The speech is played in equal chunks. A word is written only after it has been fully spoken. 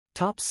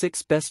Top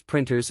 6 Best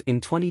Printers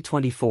in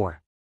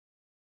 2024.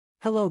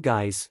 Hello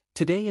guys,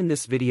 today in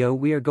this video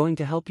we are going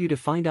to help you to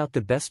find out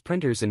the best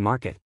printers in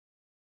market.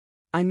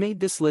 I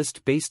made this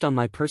list based on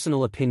my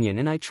personal opinion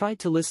and I tried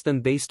to list them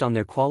based on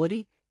their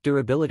quality,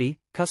 durability,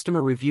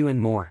 customer review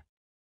and more.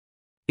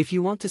 If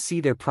you want to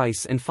see their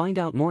price and find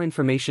out more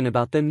information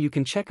about them, you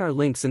can check our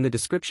links in the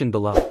description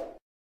below.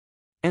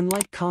 And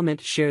like,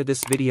 comment, share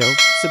this video,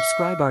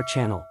 subscribe our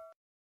channel.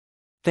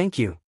 Thank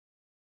you.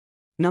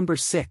 Number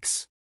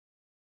 6.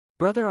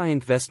 Brother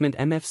INKvestment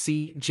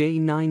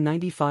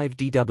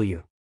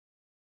MFC-L2750DW.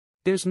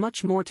 There's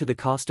much more to the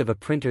cost of a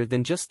printer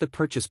than just the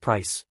purchase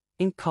price.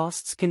 Ink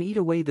costs can eat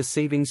away the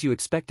savings you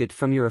expected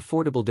from your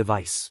affordable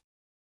device.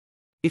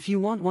 If you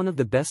want one of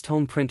the best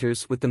home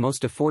printers with the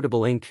most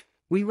affordable ink,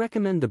 we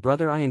recommend the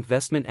Brother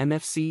INKvestment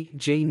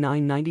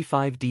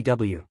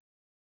MFC-L2750DW.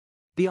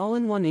 The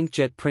all-in-one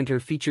inkjet printer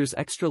features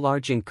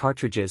extra-large ink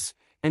cartridges,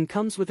 and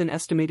comes with an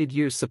estimated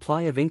year's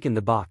supply of ink in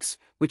the box,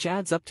 which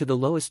adds up to the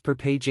lowest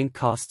per-page ink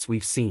costs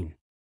we've seen.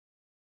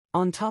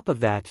 On top of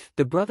that,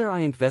 the Brother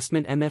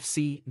INKvestment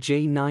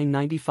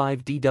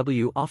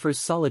MFC-L2750DW offers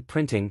solid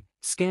printing,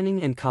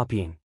 scanning and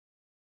copying.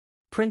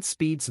 Print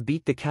speeds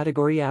beat the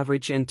category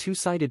average and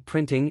two-sided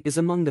printing is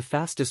among the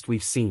fastest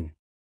we've seen.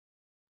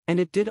 And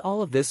it did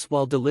all of this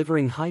while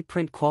delivering high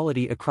print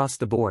quality across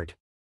the board.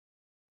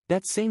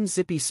 That same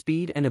zippy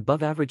speed and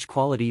above-average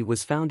quality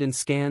was found in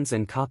scans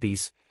and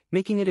copies,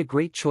 making it a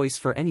great choice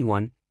for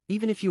anyone,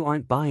 even if you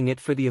aren't buying it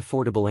for the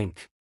affordable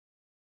ink.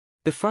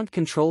 The front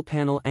control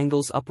panel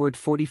angles upward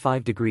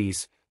 45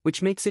 degrees,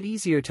 which makes it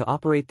easier to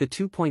operate the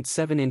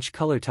 2.7-inch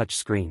color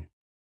touchscreen.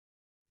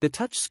 The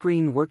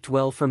touchscreen worked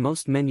well for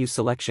most menu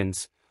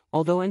selections,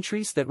 although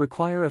entries that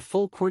require a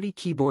full QWERTY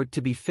keyboard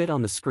to be fit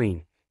on the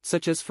screen,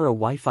 such as for a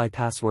Wi-Fi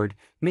password,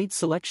 made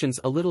selections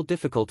a little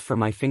difficult for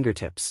my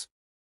fingertips.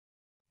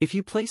 If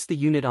you place the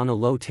unit on a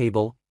low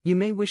table, you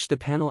may wish the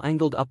panel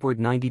angled upward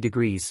 90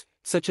 degrees,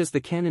 such as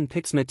the Canon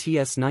Pixma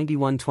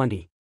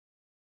TS9120.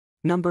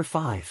 Number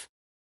 5.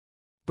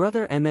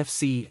 Brother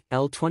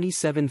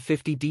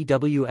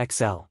MFC-L2750DW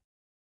XL.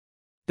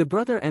 The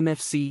Brother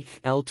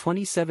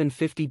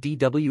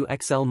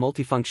MFC-L2750DW XL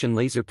multifunction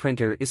laser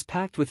printer is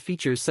packed with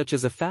features such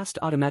as a fast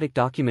automatic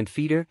document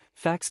feeder,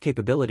 fax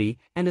capability,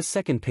 and a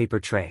second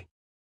paper tray.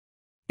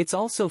 It's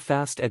also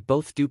fast at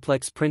both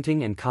duplex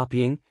printing and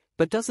copying,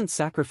 but doesn't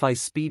sacrifice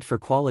speed for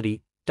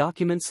quality.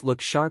 Documents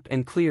look sharp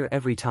and clear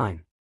every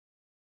time.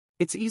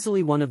 It's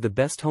easily one of the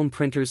best home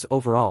printers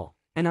overall,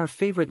 and our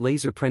favorite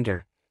laser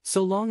printer,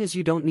 so long as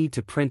you don't need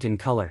to print in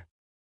color.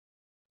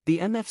 The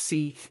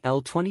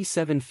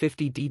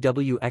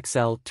MFC-L2750DW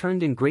XL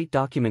turned in great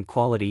document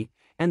quality,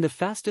 and the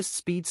fastest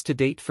speeds to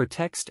date for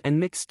text and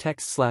mixed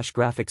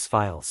text/graphics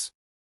files.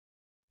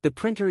 The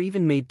printer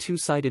even made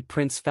two-sided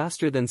prints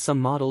faster than some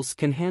models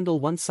can handle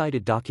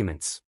one-sided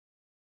documents.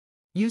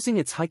 Using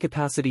its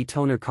high-capacity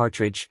toner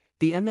cartridge,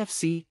 the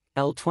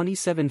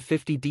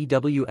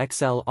MFC-L2750DW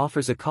XL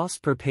offers a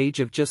cost per page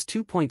of just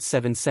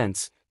 2.7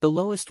 cents, the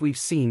lowest we've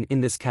seen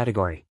in this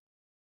category.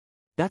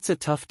 That's a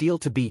tough deal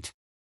to beat.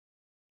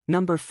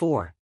 Number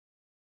 4.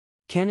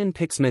 Canon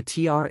Pixma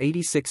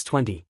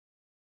TR8620.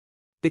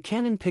 The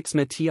Canon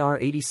Pixma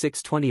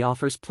TR8620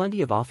 offers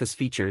plenty of office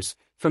features,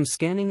 from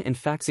scanning and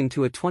faxing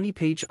to a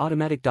 20-page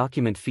automatic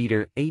document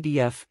feeder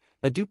 (ADF),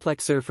 a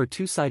duplexer for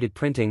two-sided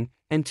printing,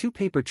 and two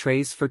paper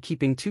trays for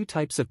keeping two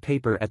types of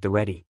paper at the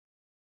ready.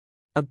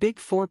 A big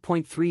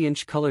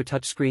 4.3-inch color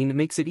touchscreen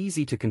makes it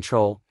easy to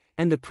control,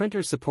 and the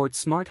printer supports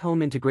smart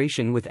home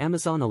integration with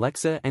Amazon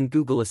Alexa and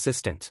Google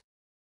Assistant.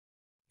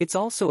 It's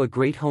also a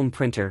great home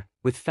printer,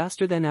 with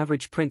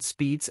faster-than-average print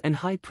speeds and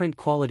high print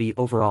quality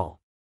overall.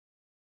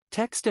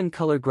 Text and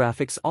color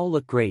graphics all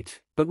look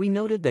great, but we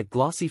noted that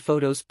glossy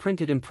photos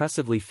printed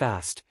impressively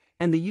fast,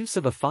 and the use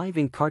of a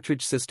 5-ink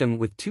cartridge system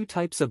with two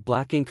types of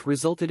black ink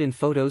resulted in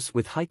photos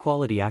with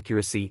high-quality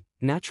accuracy,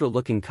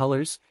 natural-looking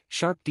colors,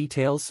 sharp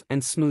details,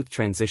 and smooth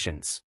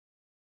transitions.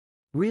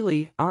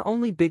 Really, our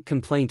only big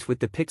complaint with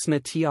the Pixma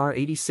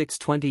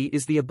TR8620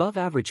 is the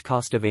above-average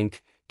cost of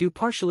ink, due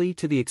partially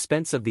to the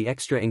expense of the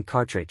extra ink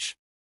cartridge.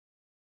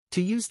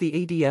 To use the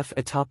ADF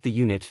atop the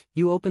unit,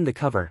 you open the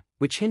cover,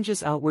 which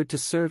hinges outward to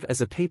serve as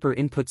a paper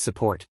input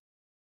support.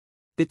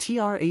 The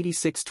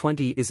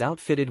TR8620 is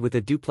outfitted with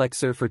a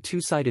duplexer for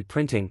two-sided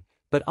printing,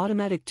 but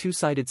automatic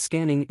two-sided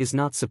scanning is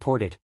not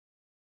supported.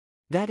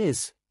 That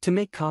is, to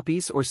make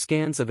copies or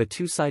scans of a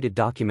two-sided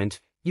document,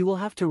 you will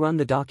have to run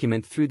the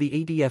document through the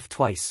ADF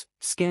twice,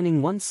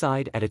 scanning one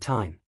side at a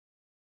time.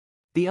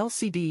 The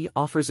LCD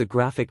offers a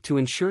graphic to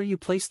ensure you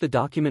place the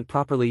document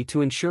properly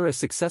to ensure a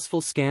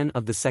successful scan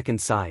of the second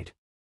side.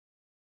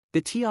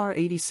 The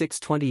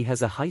TR8620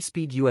 has a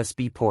high-speed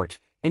USB port,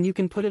 and you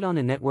can put it on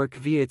a network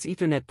via its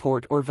Ethernet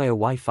port or via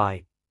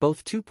Wi-Fi.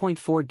 Both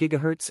 2.4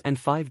 GHz and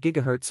 5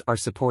 GHz are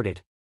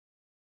supported.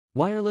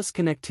 Wireless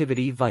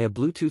connectivity via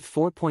Bluetooth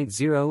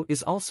 4.0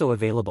 is also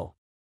available.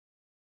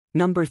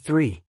 Number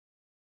 3.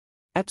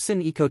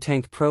 Epson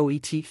EcoTank Pro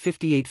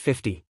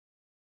ET5850.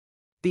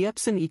 The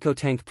Epson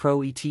EcoTank Pro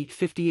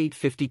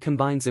ET5850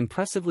 combines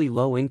impressively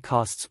low ink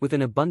costs with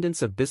an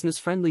abundance of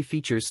business-friendly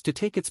features to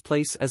take its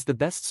place as the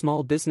best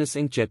small business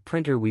inkjet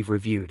printer we've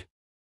reviewed.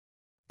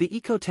 The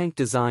EcoTank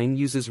design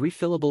uses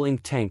refillable ink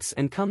tanks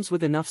and comes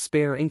with enough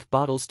spare ink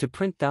bottles to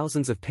print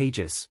thousands of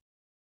pages.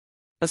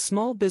 A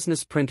small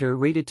business printer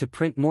rated to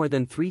print more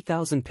than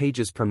 3,000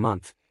 pages per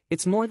month,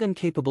 it's more than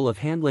capable of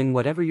handling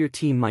whatever your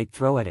team might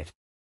throw at it.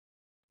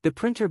 The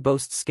printer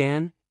boasts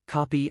scan,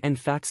 copy and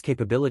fax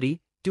capability,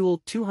 dual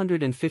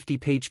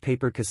 250-page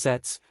paper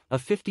cassettes, a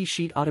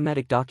 50-sheet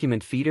automatic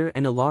document feeder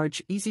and a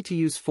large,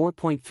 easy-to-use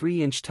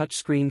 4.3-inch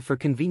touchscreen for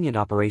convenient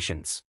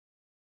operations.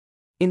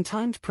 In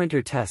timed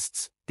printer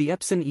tests, the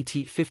Epson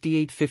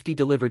ET5850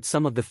 delivered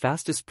some of the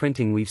fastest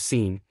printing we've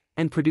seen,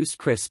 and produced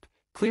crisp,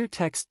 clear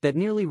text that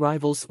nearly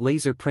rivals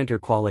laser printer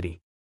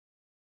quality.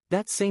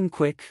 That same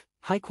quick,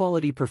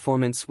 high-quality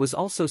performance was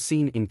also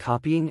seen in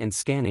copying and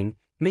scanning,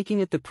 making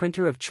it the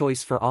printer of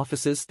choice for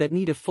offices that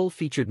need a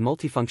full-featured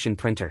multifunction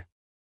printer.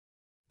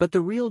 But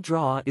the real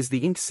draw is the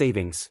ink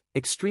savings,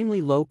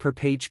 extremely low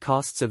per-page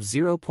costs of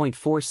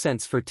 0.4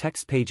 cents for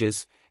text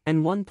pages,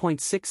 and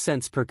 1.6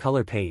 cents per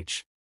color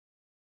page.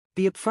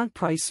 The upfront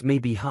price may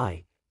be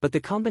high, but the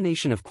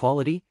combination of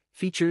quality,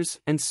 features,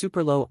 and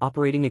super low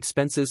operating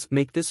expenses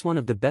make this one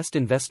of the best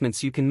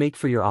investments you can make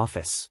for your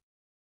office.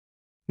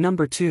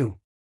 Number 2.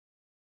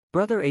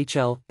 Brother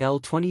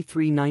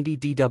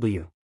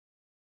HL-L2390DW.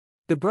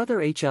 The Brother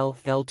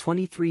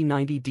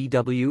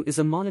HL-L2390DW is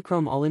a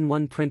monochrome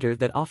all-in-one printer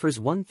that offers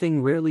one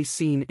thing rarely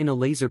seen in a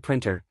laser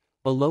printer: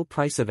 a low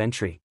price of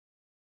entry.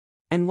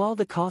 And while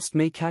the cost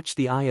may catch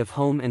the eye of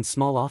home and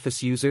small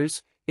office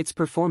users, its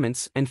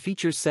performance and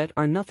feature set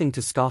are nothing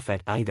to scoff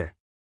at either.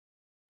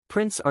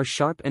 Prints are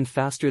sharp and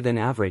faster than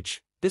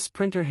average. This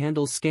printer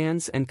handles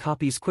scans and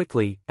copies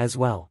quickly, as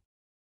well.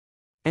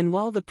 And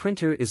while the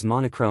printer is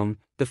monochrome,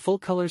 the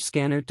full-color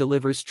scanner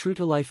delivers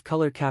true-to-life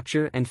color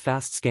capture and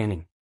fast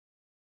scanning.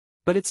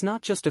 But it's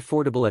not just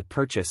affordable at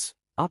purchase,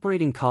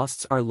 operating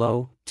costs are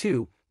low,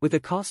 too, with a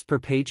cost per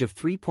page of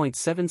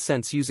 3.7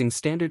 cents using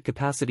standard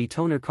capacity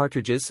toner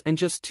cartridges and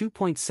just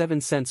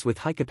 2.7 cents with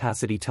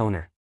high-capacity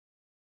toner.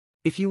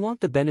 If you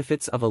want the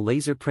benefits of a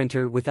laser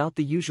printer without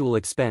the usual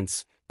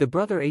expense, the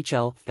Brother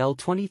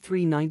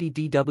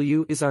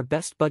HL-L2390DW is our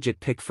best budget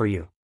pick for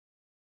you.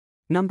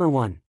 Number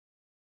 1.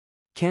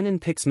 Canon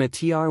Pixma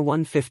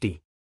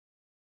TR150.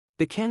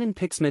 The Canon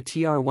Pixma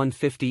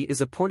TR150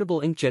 is a portable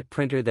inkjet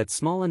printer that's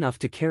small enough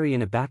to carry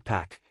in a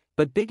backpack,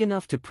 but big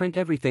enough to print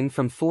everything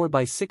from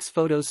 4x6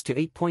 photos to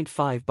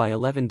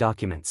 8.5x11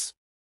 documents.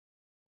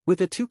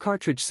 With a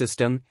 2-cartridge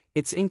system,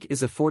 its ink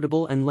is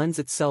affordable and lends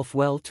itself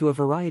well to a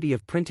variety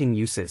of printing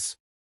uses.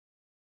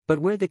 But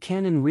where the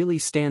Canon really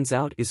stands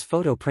out is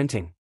photo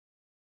printing.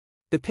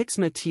 The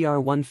Pixma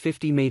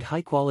TR150 made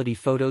high-quality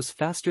photos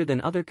faster than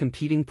other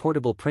competing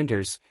portable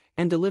printers,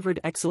 and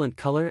delivered excellent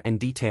color and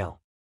detail.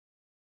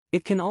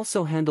 It can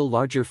also handle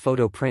larger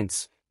photo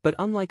prints, but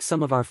unlike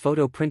some of our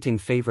photo printing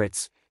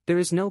favorites, there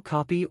is no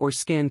copy or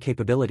scan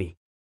capability.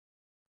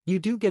 You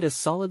do get a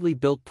solidly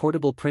built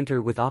portable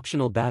printer with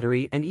optional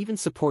battery and even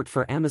support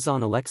for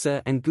Amazon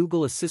Alexa and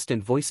Google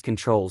Assistant voice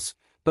controls,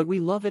 but we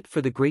love it for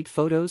the great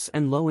photos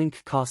and low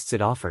ink costs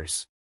it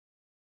offers.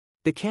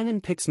 The Canon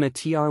Pixma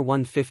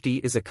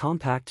TR150 is a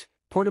compact,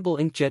 portable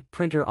inkjet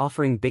printer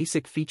offering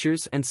basic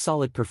features and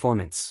solid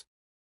performance.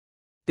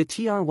 The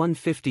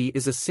TR150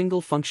 is a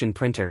single-function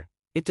printer.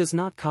 It does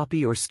not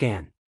copy or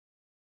scan.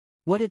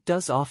 What it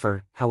does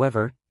offer,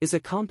 however, is a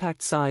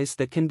compact size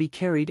that can be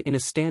carried in a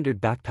standard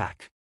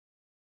backpack.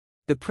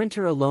 The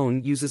printer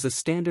alone uses a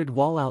standard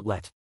wall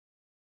outlet.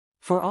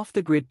 For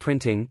off-the-grid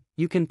printing,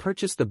 you can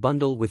purchase the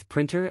bundle with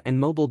printer and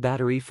mobile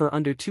battery for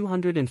under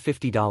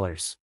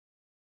 $250.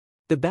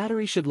 The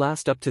battery should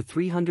last up to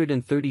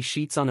 330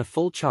 sheets on a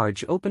full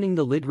charge. Opening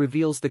the lid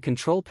reveals the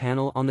control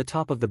panel on the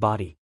top of the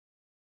body.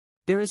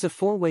 There is a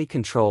 4-way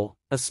control,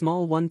 a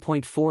small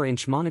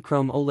 1.4-inch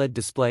monochrome OLED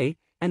display,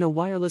 and a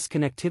wireless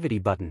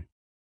connectivity button.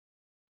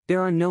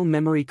 There are no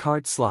memory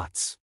card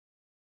slots.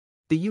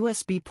 The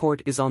USB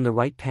port is on the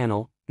right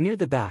panel, near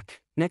the back,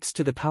 next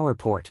to the power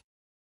port.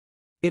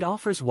 It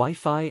offers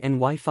Wi-Fi and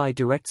Wi-Fi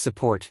Direct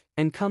support,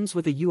 and comes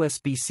with a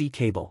USB-C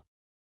cable.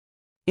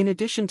 In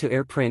addition to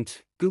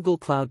AirPrint, Google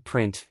Cloud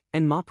Print,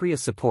 and Mopria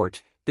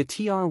support, the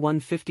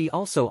TR150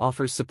 also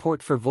offers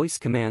support for voice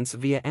commands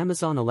via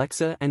Amazon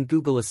Alexa and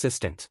Google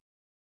Assistant.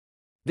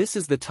 This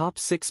is the top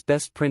 6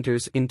 best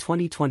printers in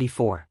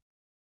 2024.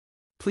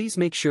 Please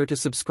make sure to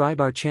subscribe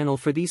our channel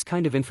for these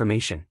kind of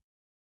information.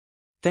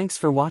 Thanks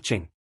for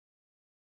watching.